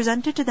that is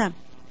presented to them?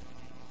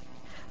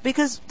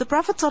 Because the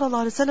Prophet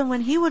ﷺ,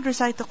 when he would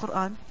recite the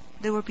Qur'an,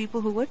 there were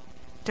people who would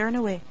turn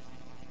away.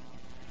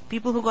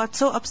 People who got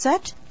so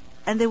upset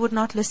and they would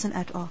not listen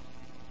at all.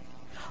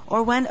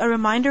 Or when a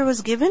reminder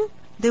was given,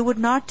 they would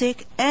not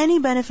take any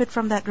benefit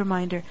from that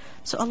reminder.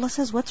 So Allah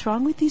says, what's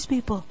wrong with these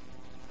people?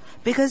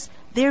 Because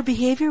their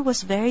behavior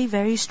was very,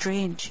 very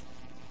strange.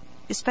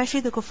 Especially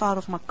the kuffar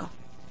of Makkah.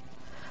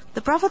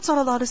 The Prophet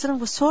ﷺ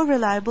was so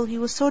reliable, he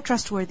was so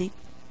trustworthy.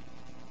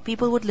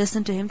 People would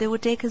listen to him, they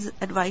would take his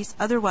advice.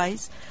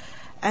 Otherwise,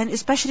 and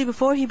especially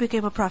before he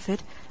became a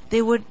prophet,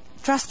 they would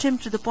trust him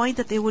to the point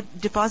that they would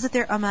deposit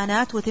their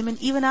amanat with him, and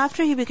even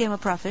after he became a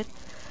prophet.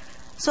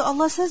 So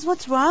Allah says,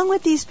 what's wrong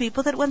with these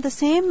people that when the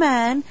same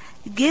man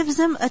gives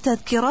them a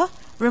tadhkirah,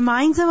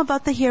 reminds them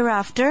about the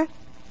hereafter,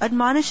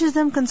 admonishes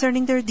them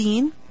concerning their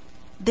deen,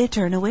 they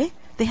turn away,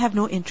 they have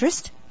no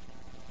interest?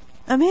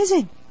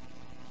 Amazing.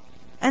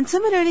 And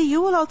similarly,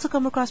 you will also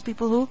come across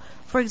people who,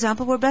 for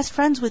example, were best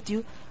friends with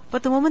you,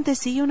 but the moment they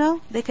see you now,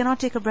 they cannot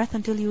take a breath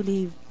until you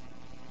leave.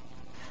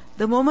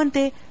 The moment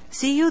they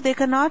see you, they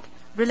cannot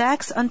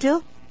relax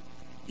until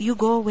you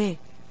go away.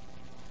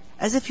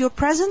 As if your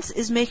presence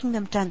is making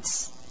them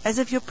tense. As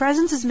if your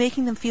presence is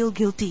making them feel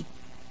guilty.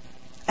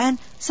 And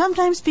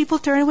sometimes people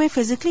turn away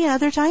physically, and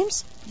other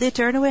times they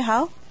turn away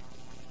how?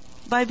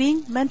 By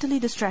being mentally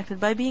distracted,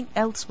 by being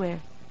elsewhere.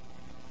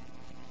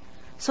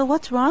 So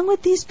what's wrong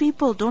with these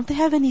people? Don't they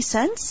have any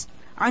sense?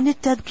 عَنِ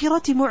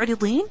التَّذْكِرَةِ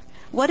مُعْرِضِينَ.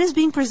 What is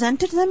being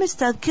presented to them is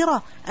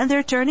tadhkirah, and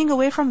they're turning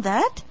away from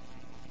that?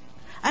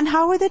 And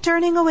how are they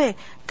turning away?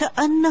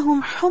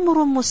 كَأَنَّهُمْ حُمُرٌ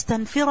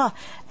مُسْتَنْفِرَةٌ.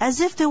 As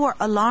if they were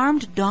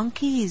alarmed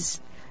donkeys.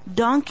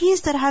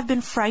 Donkeys that have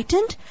been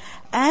frightened,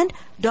 and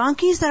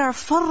donkeys that are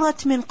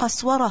فَرَّتْ مِنْ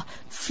قَسْوَرَةٍ,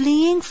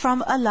 fleeing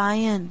from a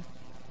lion.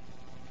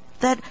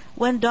 That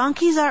when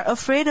donkeys are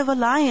afraid of a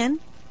lion,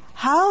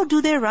 how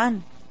do they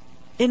run?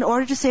 In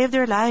order to save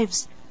their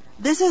lives.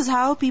 This is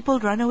how people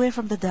run away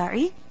from the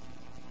da'i.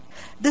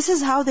 This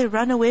is how they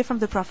run away from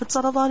the Prophet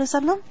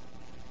ﷺ.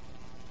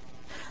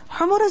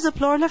 Humur is a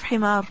plural of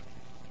himar.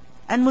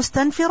 And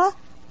mustanfira,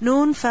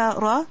 noon, fa,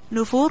 ra,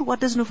 nufur.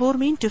 What does nufur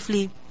mean? To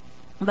flee.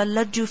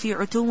 بَلَّجُّ فِي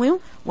عُتُوٍ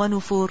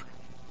وَنُفُورٍ.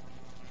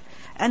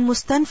 And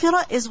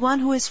mustanfira is one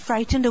who is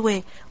frightened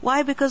away.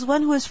 Why? Because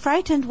one who is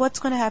frightened, what's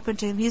going to happen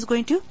to him? He's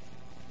going to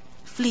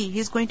flee.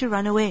 He's going to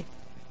run away.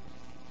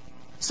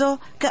 So,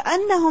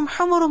 كَأَنَّهُمْ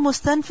حُمُرٌ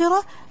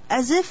مُسْتَنْفِرَةٌ,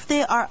 as if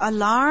they are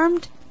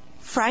alarmed,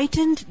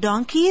 frightened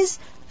donkeys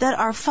that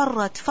are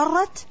farrat.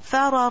 Farrat,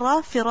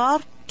 farara,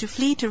 firar, to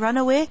flee, to run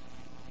away.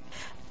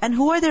 And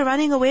who are they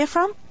running away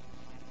from?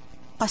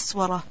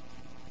 Qaswara.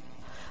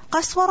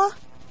 Qaswara,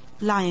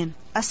 lion,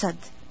 asad.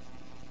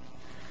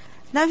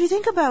 Now if you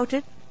think about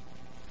it,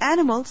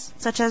 animals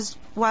such as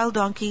wild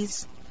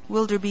donkeys,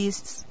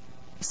 wildebeests,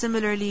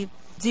 similarly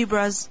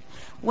zebras,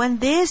 when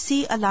they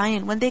see a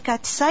lion, when they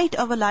catch sight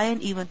of a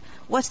lion even,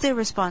 what's their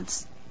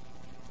response?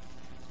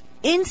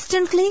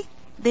 Instantly,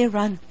 they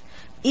run.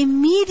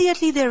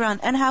 Immediately they run.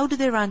 And how do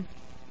they run?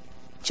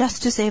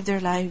 Just to save their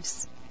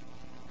lives.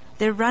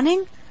 They're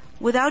running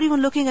without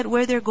even looking at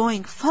where they're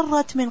going.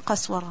 فَرَّتْ مِنْ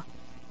قَسْوَرَةٍ.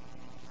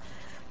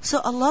 So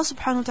Allah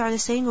subhanahu wa ta'ala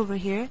is saying over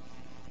here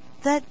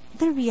that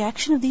the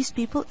reaction of these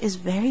people is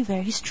very,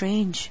 very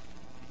strange.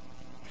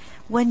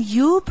 When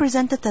you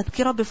present the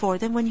tadhkirah before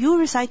them, when you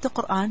recite the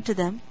Qur'an to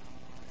them,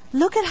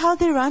 look at how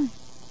they run.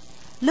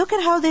 Look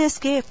at how they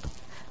escape.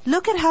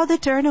 Look at how they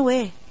turn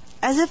away.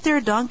 As if they're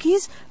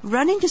donkeys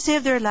running to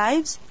save their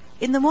lives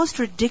in the most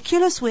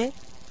ridiculous way,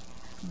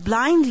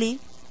 blindly,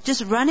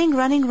 just running,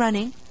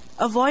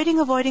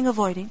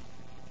 avoiding.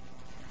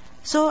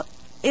 So,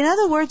 in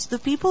other words, the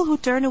people who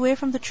turn away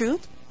from the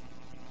truth,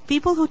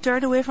 people who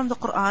turn away from the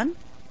Qur'an,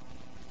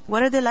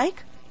 what are they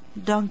like?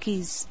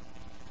 donkeys.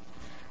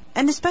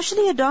 And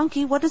especially a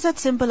donkey, what does that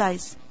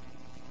symbolize?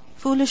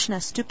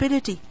 Foolishness,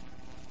 stupidity.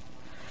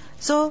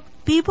 So,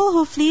 people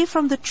who flee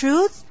from the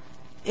truth,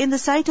 in the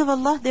sight of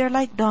Allah, they're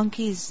like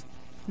donkeys.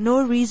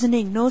 No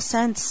reasoning, no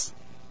sense.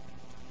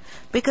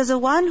 Because the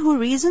one who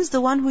reasons,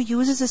 the one who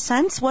uses his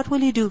sense, what will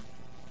he do?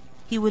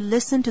 He will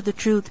listen to the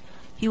truth.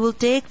 He will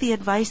take the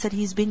advice that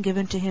he's been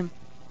given to him.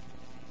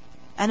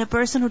 And a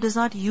person who does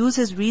not use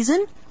his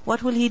reason,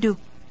 what will he do?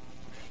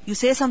 You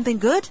say something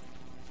good,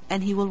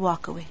 and he will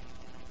walk away.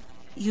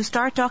 You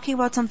start talking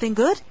about something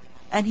good,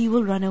 and he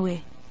will run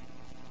away.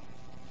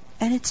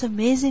 And it's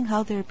amazing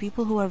how there are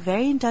people who are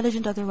very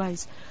intelligent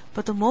otherwise.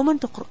 But the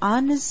moment the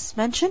Quran is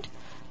mentioned,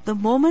 the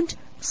moment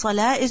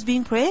Salah is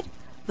being prayed,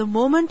 the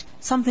moment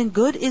something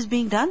good is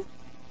being done,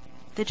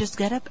 they just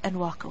get up and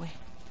walk away.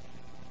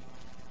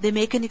 They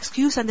make an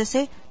excuse and they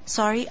say,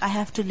 sorry, I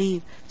have to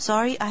leave.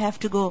 Sorry, I have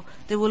to go.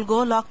 They will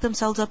go lock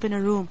themselves up in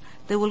a room.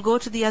 They will go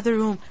to the other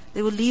room.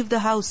 They will leave the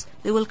house.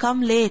 They will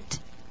come late.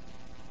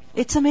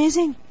 It's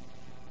amazing.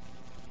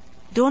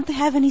 Don't they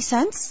have any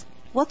sense?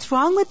 What's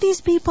wrong with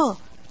these people?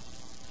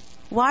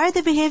 Why are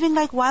they behaving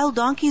like wild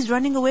donkeys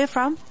running away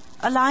from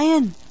a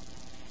lion?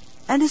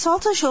 And this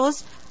also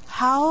shows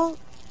how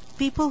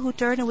people who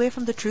turn away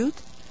from the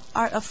truth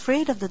are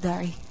afraid of the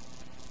da'i.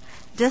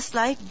 Just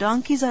like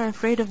donkeys are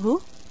afraid of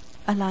who?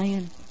 A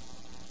lion.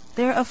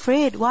 They're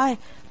afraid. Why?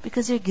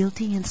 Because they're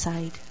guilty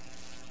inside.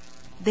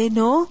 They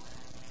know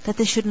that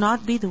they should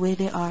not be the way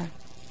they are.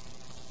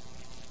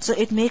 So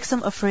it makes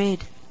them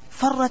afraid.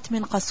 فَرَّتْ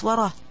مِنْ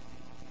قَسْوَرَةٍ.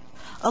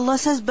 Allah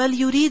says, بَلْ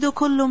يُرِيدُ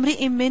كُلُّ امْرِئٍ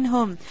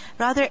مِّنْهُمْ.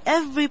 Rather,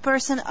 every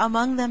person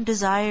among them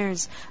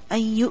desires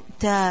أَن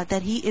يُؤْتَى,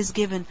 that he is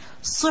given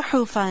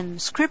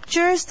صُحُفًا,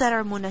 scriptures that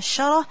are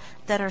munashara,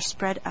 that are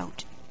spread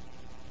out.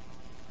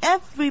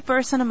 Every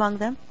person among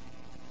them,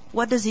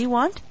 what does he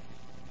want?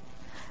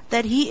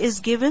 That he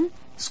is given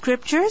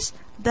scriptures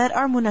that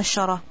are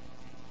munashara.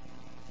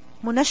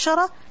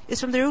 Munashara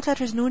is from the root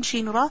letters Nun,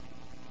 Shin, Ra.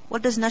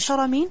 What does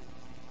nashara mean?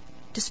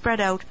 To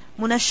spread out.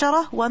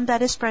 Munashara, one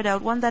that is spread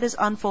out, one that is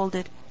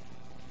unfolded.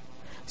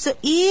 So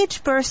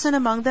each person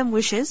among them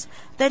wishes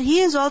that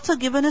he is also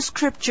given a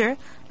scripture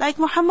like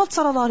Muhammad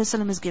sallallahu alaihi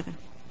wasallam is given.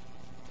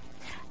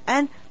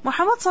 And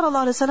Muhammad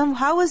sallallahu alaihi wasallam,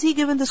 how was he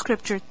given the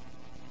scripture?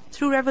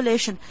 Through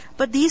revelation.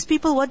 But these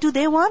people, what do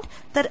they want?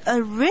 That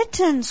a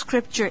written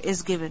scripture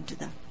is given to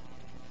them.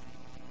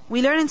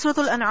 We learn in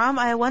Surah Al-An'am,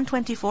 ayah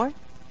 124,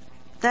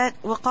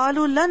 that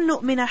وَقَالُوا لَن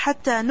نُؤْمِنَ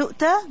حَتَّى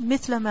نُؤْتَى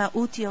مِثْلَ مَا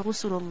أُوتِيَ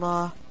رُسُلُ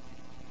اللَّهِ.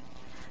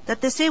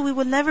 That they say we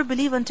will never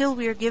believe until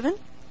we are given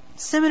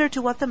similar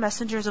to what the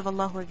messengers of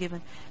Allah were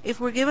given. If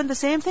we're given the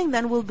same thing,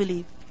 then we'll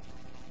believe.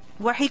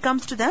 Wahi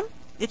comes to them,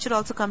 it should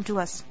also come to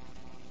us.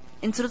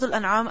 In Surah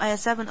Al-An'am, ayah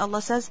 7,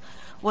 Allah says,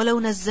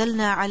 وَلَوْ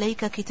نَزَّلْنَا عَلَيْكَ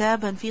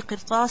كِتَابًا فِي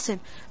قِرْطَاسٍ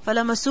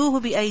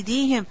فَلَمَسُوهُ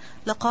بِأَيْدِيهِمْ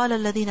لَقَالَ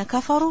الَّذِينَ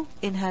كَفَرُوا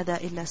إِنْ هَذَا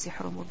إِلَّا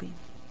سِحْرٌ مُبِينٌ.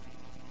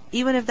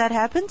 Even if that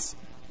happens,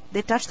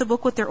 they touch the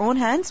book with their own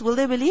hands, will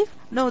they believe?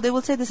 No, they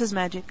will say this is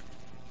magic.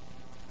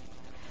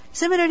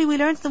 Similarly, we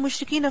learned the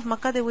mushrikeen of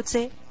Makkah, they would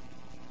say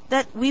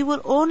that we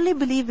will only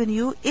believe in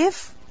you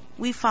if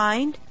we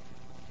find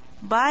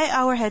by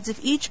our heads,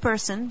 if each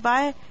person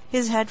by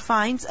his head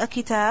finds a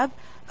kitab,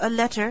 a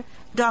letter,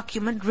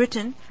 document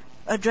written,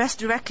 addressed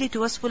directly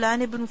to us,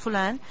 Fulan ibn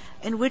Fulan,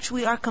 in which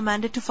we are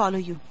commanded to follow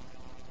you.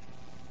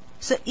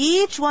 So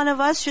each one of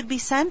us should be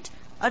sent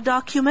a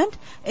document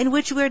in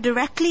which we are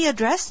directly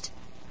addressed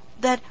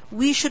that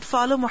we should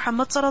follow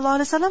Muhammad sallallahu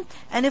alaihi wasallam,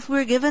 and if we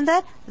are given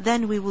that,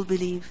 then we will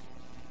believe.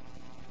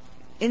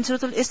 In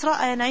Surah Al-Isra,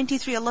 ayah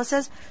 93, Allah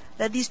says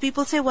that these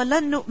people say,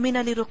 وَلَن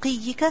نُؤْمِنَ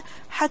لِرُقِيِّكَ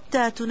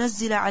حَتَّى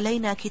تُنَزِّلَ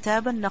عَلَيْنَا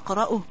كِتَابًا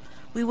نَقْرَأُهُ.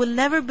 We will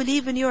never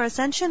believe in your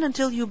ascension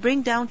until you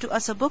bring down to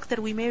us a book that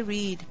we may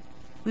read.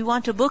 We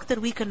want a book that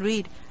we can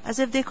read. As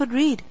if they could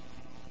read.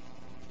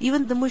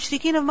 Even the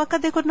mushrikeen of Makkah,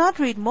 they could not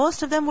read.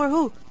 Most of them were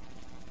who?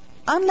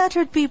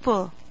 Unlettered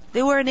people.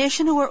 They were a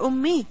nation who were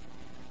ummi.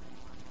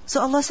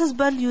 So Allah says,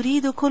 بَلْ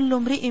يُرِيدُ كُلُّ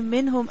امْرِئٍ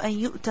مِّنْهُمْ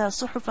أَن يُؤْتَى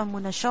صُحُفًا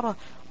مُنَشَّرَةً.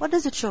 What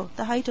does it show?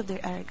 The height of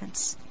their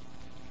arrogance.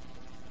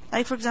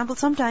 Like for example,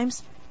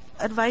 sometimes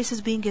advice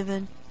is being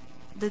given,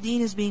 the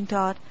deen is being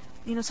taught,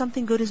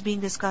 something good is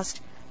being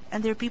discussed,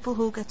 and there are people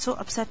who get so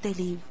upset they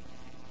leave.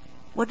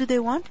 What do they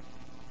want?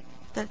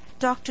 That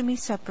talk to me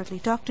separately,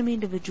 talk to me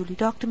individually,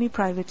 talk to me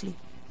privately.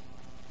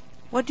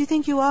 What do you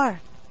think you are?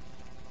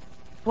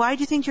 Why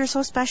do you think you're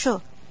so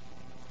special?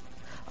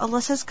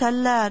 Allah says,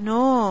 Kalla,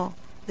 no.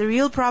 The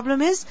real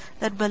problem is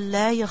that بَلْ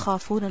لَا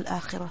يَخَافُونَ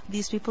الْآخِرَةِ.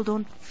 These people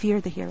don't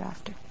fear the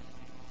hereafter.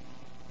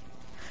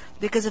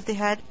 Because if they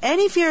had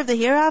any fear of the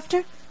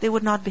hereafter, they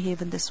would not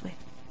behave in this way.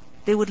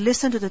 They would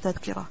listen to the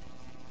tadhkirah.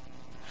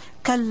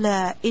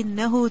 Kalla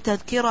innahu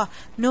tadhkirah.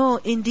 No,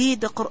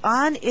 indeed, the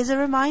Quran is a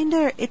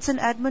reminder. It's an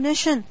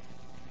admonition.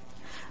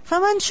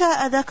 فَمَنْ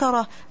شَاءَ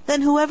ذَكَرَهُ.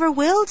 Then whoever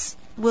wills,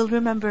 will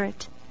remember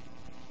it.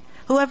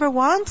 Whoever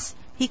wants,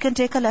 he can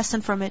take a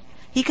lesson from it.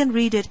 He can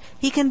read it.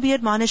 He can be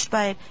admonished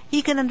by it.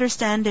 He can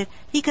understand it.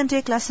 He can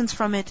take lessons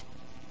from it.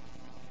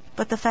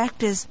 But the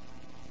fact is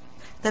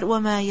that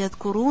وَمَا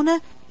يَذْكُرُونَ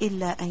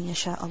إِلَّا أَن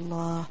يَشَاءَ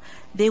اللَّهُ.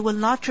 They will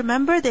not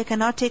remember, they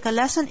cannot take a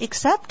lesson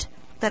except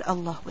that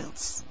Allah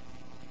wills.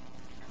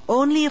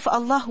 Only if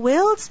Allah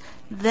wills,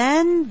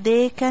 then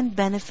they can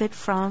benefit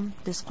from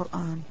this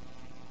Qur'an.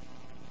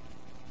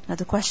 Now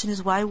the question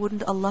is, why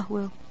wouldn't Allah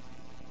will?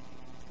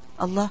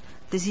 Allah,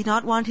 does He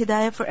not want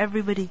hidayah for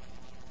everybody?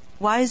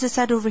 Why is it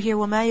said over here,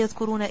 وَمَا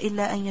يَذْكُرُونَ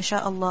إِلَّا أَن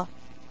يَشَاءَ اللَّهُ?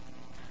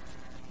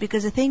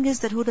 Because the thing is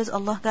that who does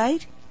Allah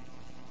guide?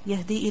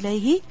 يَهْدِي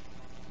إِلَيْهِ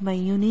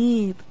مَن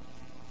يُنِيبُ.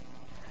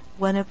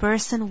 When a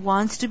person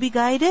wants to be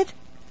guided,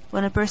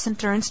 when a person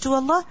turns to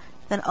Allah,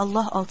 then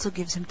Allah also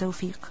gives him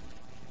tawfiq.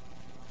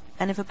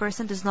 And if a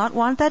person does not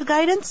want that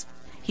guidance,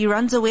 he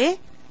runs away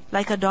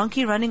like a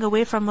donkey running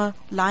away from a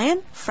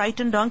lion,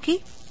 frightened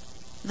donkey,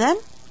 then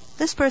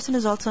this person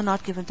is also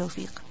not given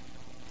tawfiq.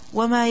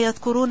 وَمَا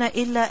يَذْكُرُونَ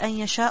إِلَّا أَن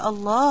يَشَاءَ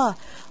اللَّهُ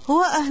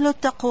هُوَ أَهْلُ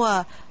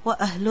التَّقْوَى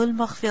وَأَهْلُ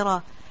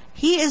الْمَغْفِرَةِ.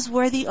 He is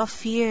worthy of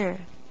fear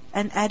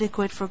and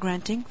adequate for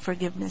granting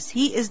forgiveness.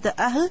 He is the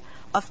ahl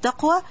of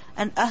taqwa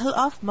and ahl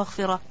of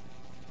maghfirah.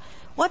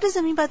 What does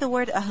it mean by the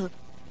word ahl?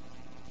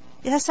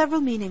 It has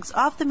several meanings.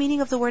 Of the meaning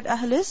of the word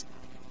ahl is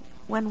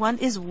when one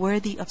is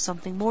worthy of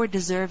something, more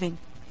deserving.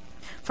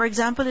 For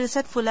example, it is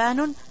said,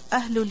 fulanun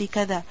ahlu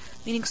likada,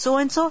 meaning so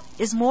and so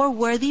is more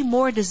worthy,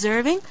 more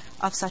deserving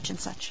of such and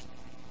such.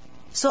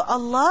 So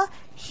Allah,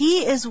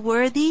 He is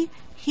worthy,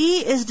 He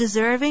is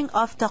deserving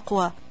of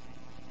taqwa,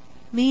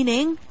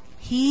 meaning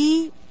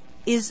He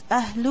is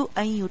ahlu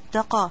an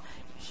yuttaqa.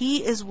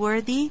 He is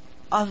worthy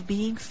of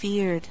being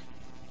feared,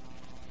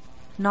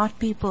 not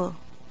people.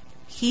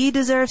 He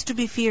deserves to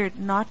be feared,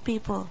 not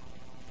people.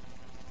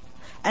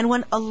 And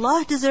when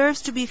Allah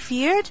deserves to be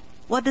feared,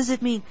 what does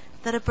it mean?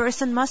 That a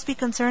person must be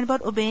concerned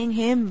about obeying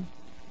Him,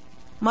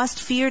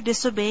 must fear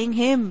disobeying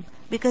Him,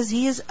 because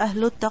He is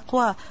ahlul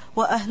taqwa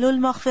wa ahlul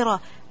maghfirah,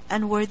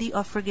 and worthy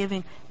of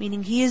forgiving,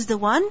 meaning He is the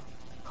one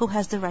who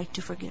has the right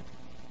to forgive.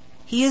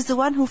 He is the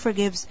one who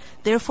forgives.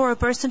 Therefore a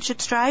person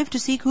should strive to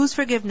seek whose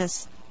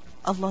forgiveness?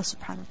 Allah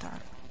subhanahu wa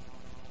ta'ala.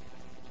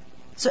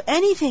 So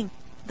anything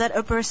that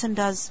a person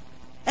does,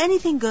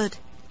 anything good,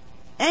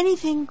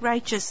 anything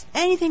righteous,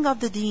 anything of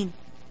the deen,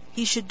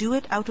 he should do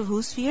it out of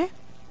whose fear?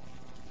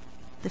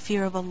 The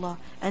fear of Allah.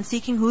 And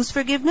seeking whose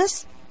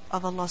forgiveness?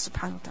 Of Allah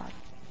subhanahu wa ta'ala.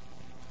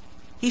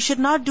 He should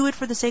not do it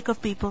for the sake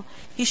of people.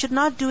 He should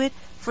not do it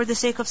for the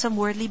sake of some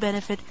worldly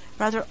benefit.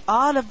 Rather,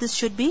 all of this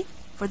should be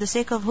for the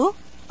sake of who?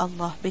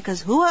 Allah.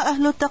 Because huwa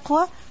ahlul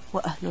taqwa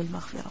wa ahlul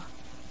maghfirah.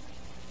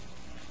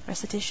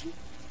 Recitation.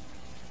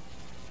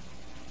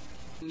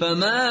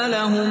 فما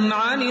لهم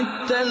عن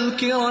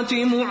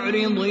التذكرة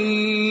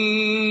معرضين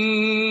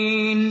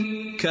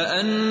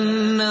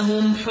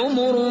كأنهم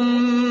حمر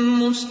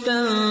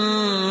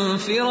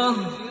مستنفرة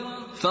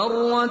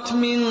فرت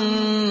من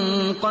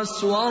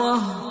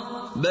قسورة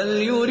بل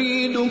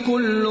يريد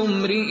كل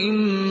امرئ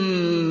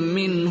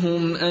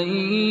منهم أن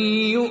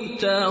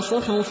يؤتى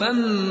صحفا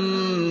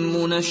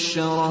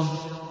منشرة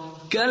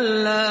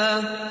كلا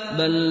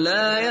بل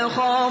لا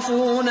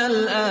يخافون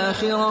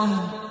الآخرة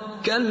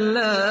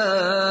كلا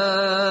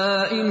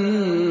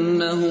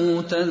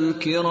إنه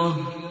تذكرة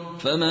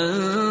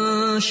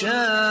فمن شاء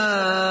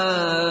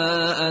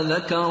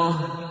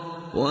ذكره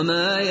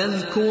وما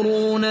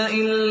يذكرون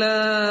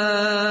إلا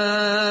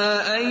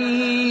أن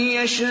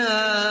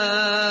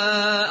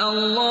يشاء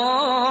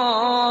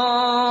الله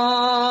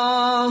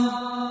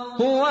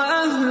هو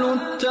أهل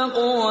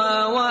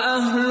التقوى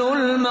وأهل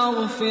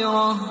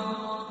المغفرة.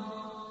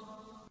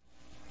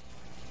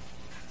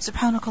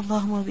 سبحانك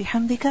اللهم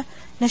وبحمدك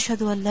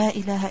نشهد أن لا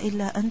إله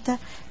إلا أنت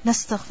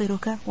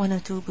نستغفرك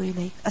ونتوب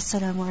إليك.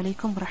 السلام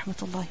عليكم ورحمة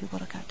الله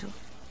وبركاته.